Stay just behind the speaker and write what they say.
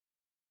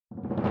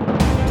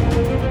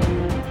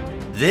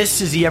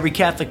This is the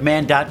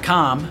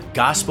EveryCatholicMan.com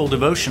Gospel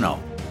Devotional,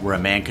 where a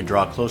man can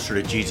draw closer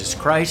to Jesus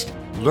Christ,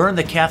 learn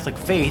the Catholic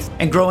faith,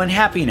 and grow in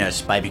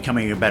happiness by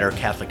becoming a better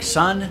Catholic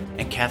son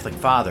and Catholic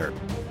father.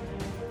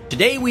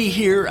 Today we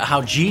hear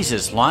how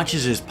Jesus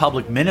launches his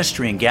public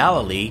ministry in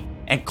Galilee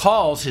and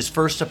calls his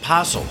first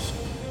apostles.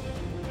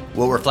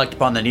 We'll reflect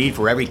upon the need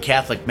for every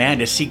Catholic man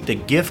to seek the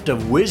gift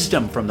of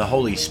wisdom from the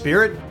Holy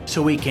Spirit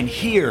so he can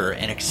hear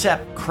and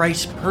accept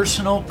Christ's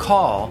personal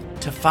call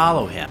to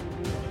follow him.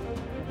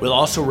 We'll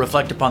also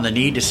reflect upon the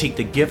need to seek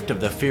the gift of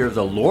the fear of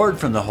the Lord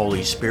from the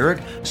Holy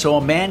Spirit so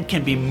a man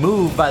can be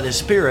moved by the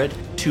Spirit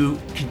to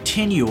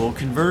continual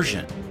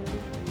conversion.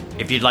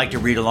 If you'd like to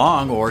read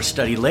along or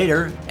study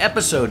later,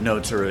 episode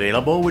notes are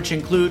available, which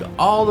include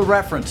all the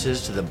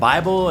references to the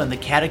Bible and the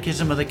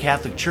Catechism of the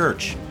Catholic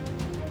Church.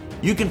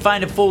 You can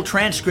find a full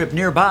transcript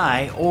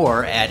nearby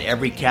or at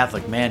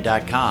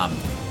everycatholicman.com.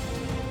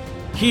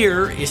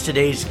 Here is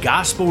today's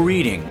Gospel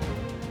reading.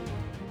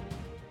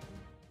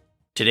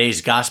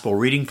 Today's Gospel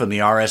reading from the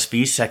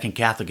RSV Second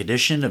Catholic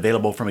Edition,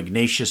 available from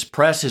Ignatius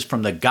Press, is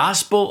from the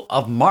Gospel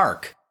of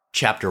Mark,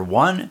 chapter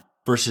 1,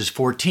 verses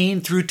 14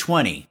 through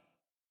 20.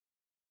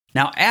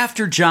 Now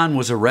after John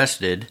was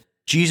arrested,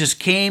 Jesus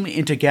came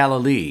into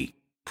Galilee,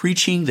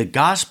 preaching the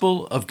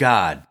gospel of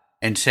God,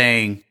 and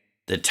saying,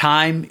 "The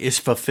time is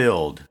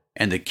fulfilled,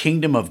 and the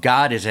kingdom of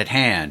God is at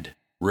hand.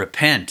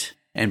 Repent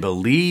and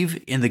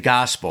believe in the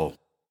gospel."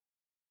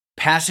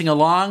 Passing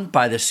along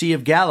by the Sea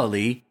of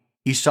Galilee,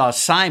 he saw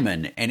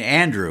Simon and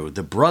Andrew,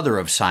 the brother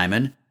of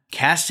Simon,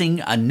 casting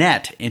a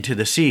net into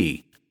the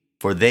sea,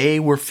 for they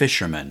were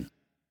fishermen.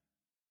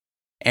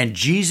 And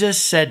Jesus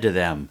said to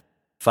them,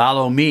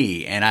 "Follow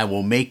me, and I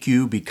will make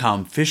you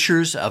become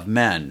fishers of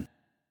men."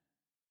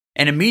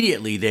 And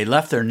immediately they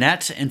left their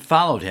nets and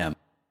followed him.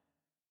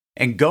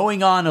 And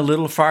going on a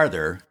little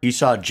farther, he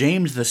saw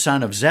James the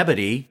son of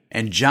Zebedee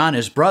and John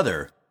his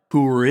brother,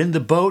 who were in the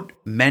boat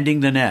mending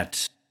the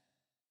nets.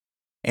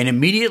 And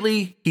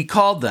immediately he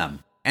called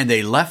them, and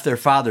they left their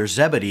father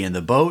Zebedee in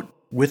the boat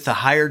with the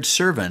hired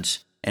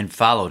servants and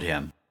followed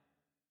him.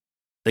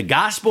 The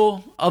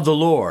Gospel of the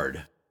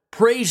Lord.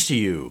 Praise to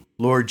you,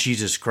 Lord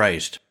Jesus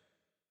Christ.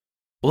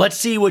 Let's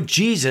see what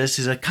Jesus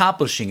is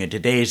accomplishing in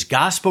today's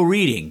Gospel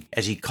reading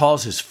as he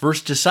calls his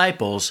first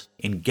disciples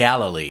in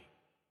Galilee.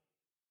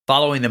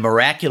 Following the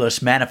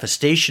miraculous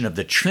manifestation of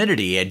the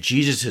Trinity at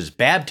Jesus'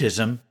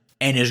 baptism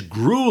and his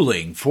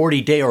grueling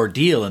 40-day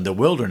ordeal in the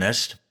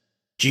wilderness,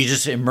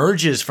 Jesus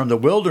emerges from the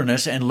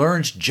wilderness and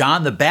learns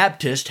John the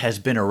Baptist has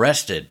been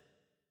arrested.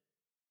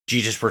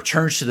 Jesus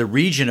returns to the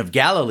region of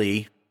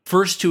Galilee,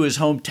 first to his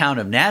hometown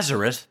of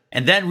Nazareth,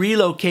 and then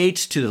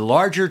relocates to the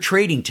larger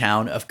trading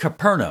town of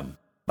Capernaum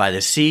by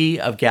the Sea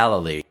of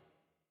Galilee.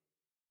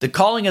 The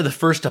calling of the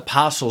first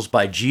apostles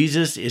by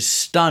Jesus is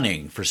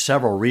stunning for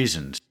several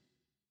reasons.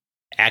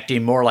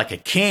 Acting more like a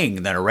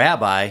king than a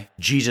rabbi,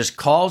 Jesus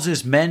calls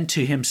his men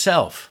to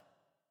himself.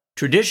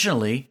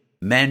 Traditionally,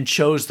 men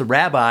chose the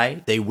rabbi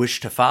they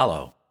wished to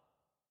follow.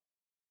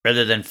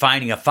 Rather than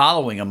finding a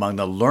following among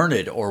the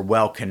learned or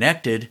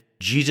well-connected,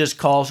 Jesus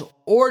calls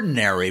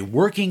ordinary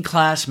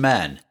working-class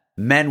men,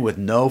 men with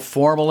no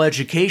formal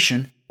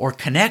education or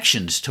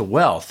connections to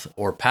wealth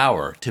or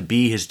power, to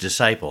be his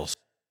disciples.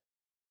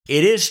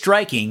 It is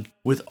striking,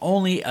 with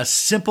only a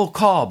simple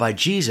call by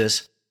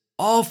Jesus,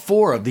 all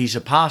four of these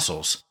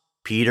apostles,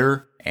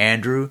 Peter,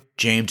 Andrew,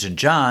 James, and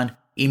John,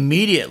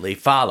 immediately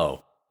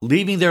follow,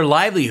 leaving their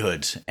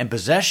livelihoods and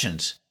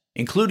possessions,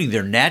 including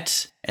their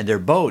nets and their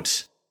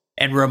boats.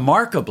 And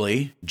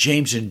remarkably,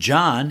 James and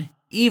John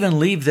even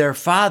leave their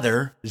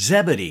father,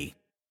 Zebedee.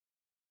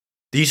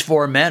 These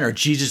four men are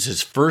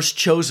Jesus' first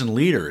chosen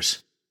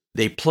leaders.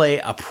 They play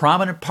a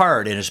prominent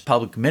part in his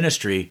public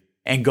ministry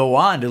and go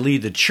on to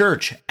lead the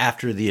church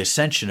after the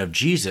ascension of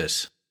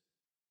Jesus.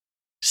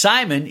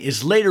 Simon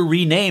is later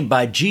renamed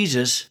by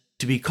Jesus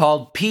to be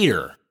called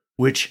Peter,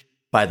 which,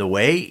 by the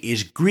way,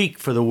 is Greek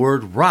for the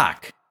word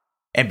rock,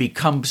 and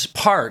becomes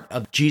part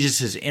of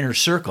Jesus' inner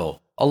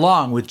circle,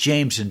 along with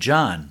James and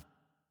John.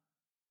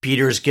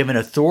 Peter is given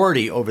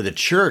authority over the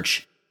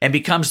church and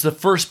becomes the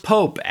first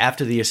pope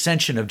after the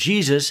ascension of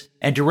Jesus,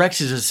 and directs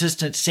his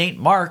assistant St.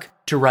 Mark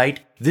to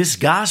write this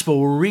gospel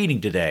we're reading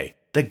today,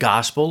 the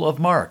Gospel of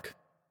Mark.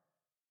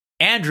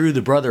 Andrew,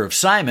 the brother of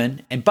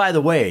Simon, and by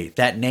the way,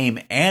 that name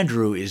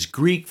Andrew is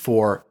Greek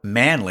for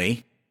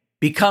manly,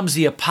 becomes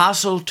the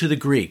apostle to the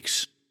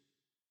Greeks.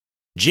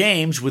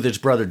 James, with his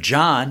brother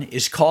John,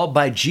 is called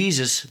by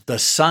Jesus the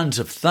sons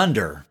of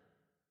thunder,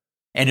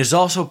 and is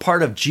also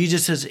part of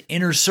Jesus'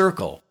 inner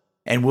circle,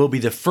 and will be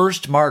the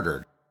first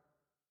martyred.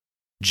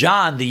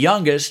 John, the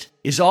youngest,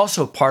 is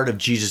also part of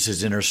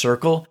Jesus' inner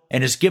circle,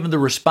 and is given the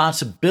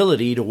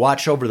responsibility to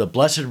watch over the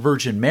Blessed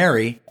Virgin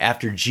Mary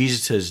after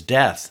Jesus'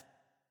 death.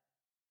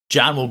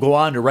 John will go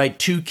on to write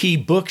two key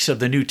books of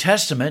the New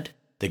Testament,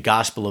 the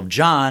Gospel of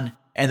John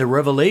and the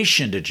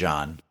Revelation to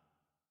John.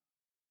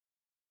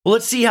 Well,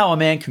 let's see how a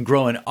man can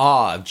grow in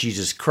awe of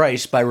Jesus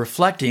Christ by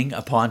reflecting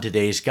upon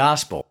today's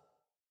Gospel.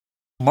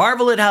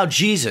 Marvel at how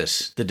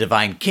Jesus, the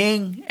divine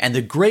King and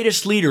the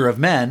greatest leader of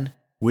men,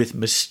 with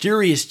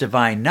mysterious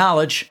divine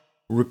knowledge,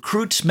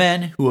 recruits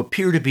men who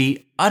appear to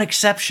be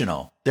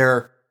unexceptional.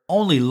 They're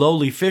only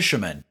lowly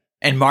fishermen,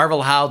 and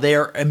marvel how they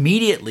are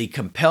immediately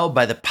compelled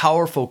by the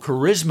powerful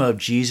charisma of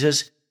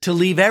Jesus to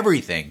leave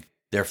everything,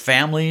 their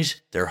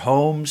families, their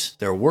homes,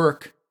 their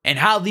work, and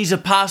how these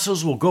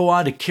apostles will go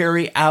on to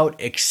carry out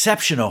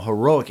exceptional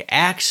heroic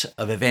acts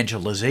of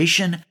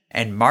evangelization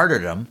and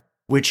martyrdom,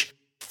 which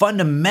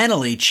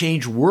fundamentally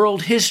change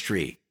world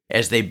history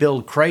as they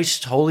build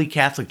Christ's holy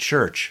Catholic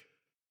Church.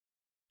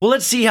 Well,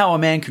 let's see how a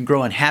man can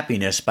grow in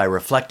happiness by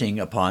reflecting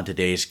upon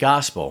today's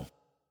gospel.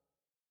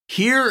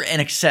 Hear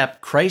and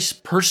accept Christ's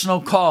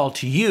personal call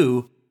to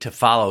you to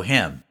follow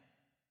him.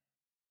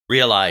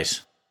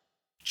 Realize,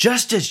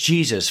 just as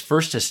Jesus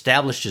first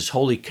established his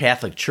holy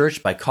Catholic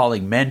Church by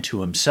calling men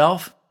to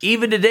himself,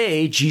 even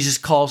today Jesus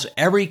calls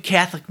every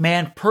Catholic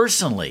man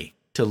personally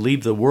to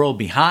leave the world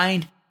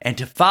behind and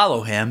to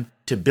follow him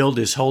to build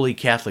his holy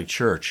Catholic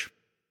Church.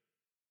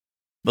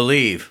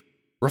 Believe.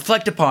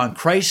 Reflect upon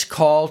Christ's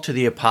call to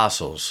the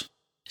apostles.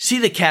 See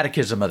the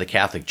Catechism of the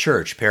Catholic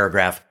Church,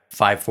 paragraph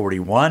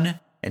 541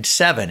 and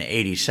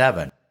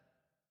 787.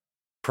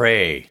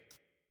 Pray.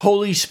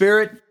 Holy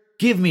Spirit,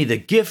 give me the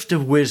gift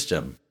of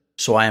wisdom,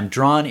 so I am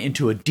drawn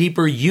into a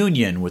deeper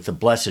union with the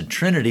Blessed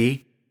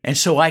Trinity, and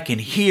so I can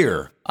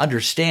hear,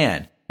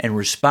 understand, and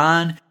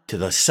respond to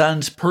the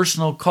Son's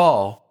personal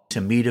call to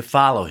me to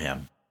follow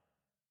him.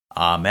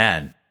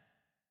 Amen.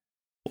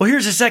 Well,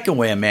 here's a second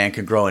way a man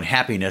can grow in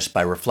happiness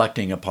by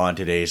reflecting upon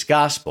today's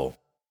gospel.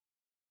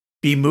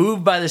 Be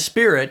moved by the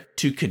Spirit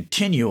to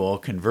continual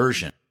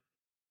conversion.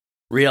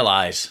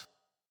 Realize,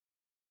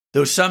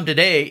 though some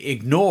today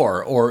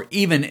ignore or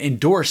even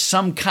endorse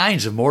some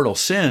kinds of mortal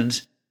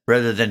sins,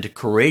 rather than to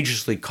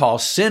courageously call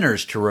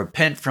sinners to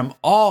repent from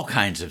all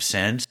kinds of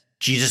sins,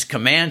 Jesus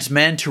commands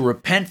men to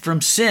repent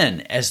from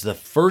sin as the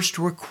first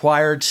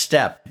required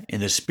step in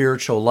the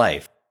spiritual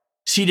life.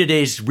 See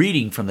today's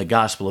reading from the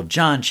Gospel of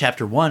John,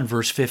 chapter 1,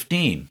 verse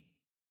 15.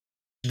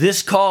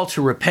 This call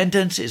to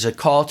repentance is a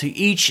call to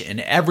each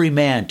and every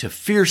man to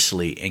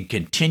fiercely and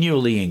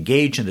continually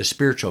engage in the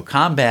spiritual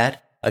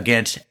combat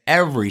against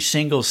every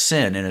single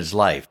sin in his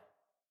life.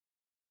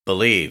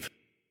 Believe.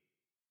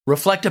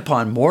 Reflect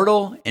upon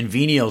mortal and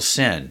venial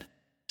sin.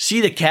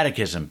 See the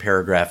Catechism,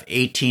 paragraph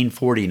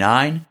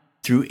 1849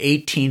 through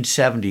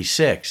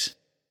 1876.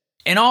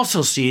 And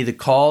also see the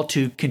call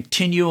to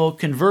continual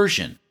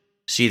conversion.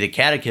 See the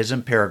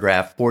Catechism,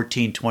 paragraph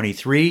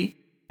 1423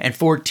 and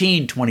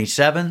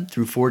 1427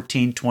 through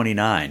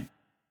 1429.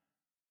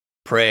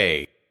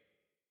 Pray.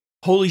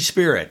 Holy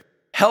Spirit,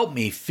 help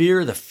me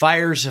fear the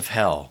fires of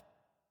hell,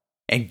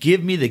 and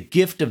give me the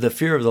gift of the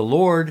fear of the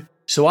Lord,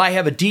 so I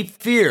have a deep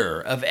fear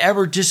of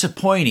ever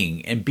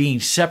disappointing and being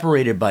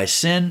separated by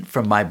sin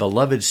from my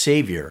beloved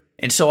Savior,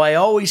 and so I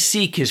always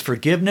seek his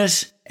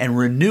forgiveness and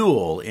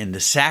renewal in the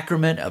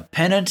sacrament of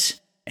penance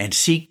and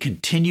seek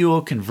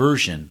continual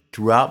conversion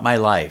throughout my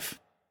life.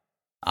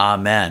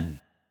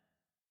 Amen.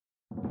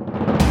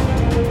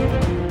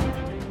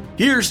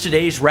 Here's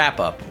today's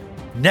wrap-up.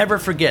 Never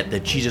forget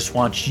that Jesus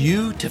wants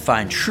you to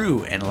find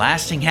true and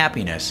lasting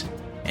happiness.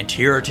 And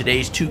here are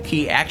today's 2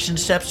 key action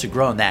steps to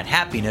grow in that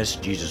happiness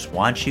Jesus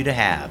wants you to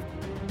have.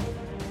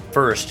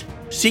 First,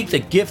 seek the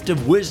gift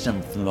of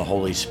wisdom from the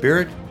Holy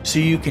Spirit so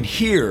you can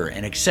hear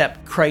and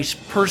accept Christ's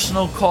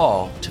personal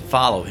call to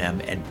follow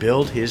him and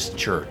build his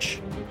church.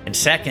 And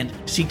second,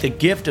 seek the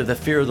gift of the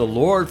fear of the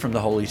Lord from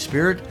the Holy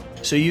Spirit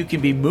so you can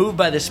be moved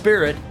by the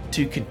Spirit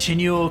to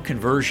continual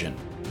conversion.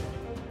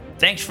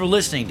 Thanks for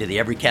listening to the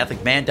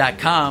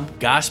EveryCatholicMan.com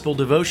Gospel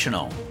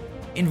Devotional.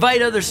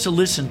 Invite others to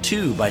listen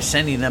too by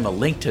sending them a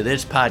link to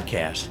this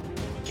podcast.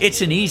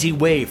 It's an easy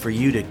way for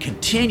you to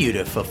continue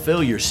to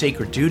fulfill your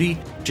sacred duty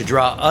to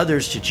draw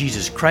others to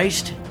Jesus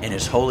Christ and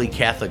his holy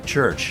Catholic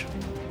Church.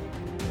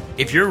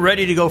 If you're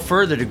ready to go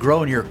further to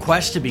grow in your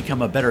quest to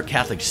become a better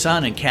Catholic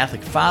son and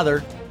Catholic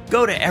father,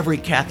 go to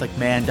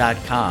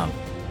EveryCatholicMan.com.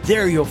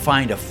 There you'll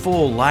find a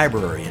full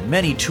library and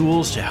many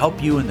tools to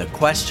help you in the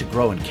quest to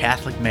grow in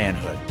Catholic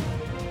manhood.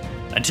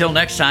 Until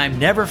next time,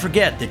 never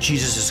forget that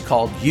Jesus has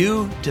called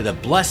you to the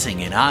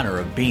blessing and honor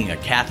of being a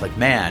Catholic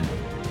man,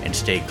 and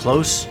stay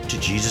close to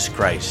Jesus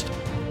Christ.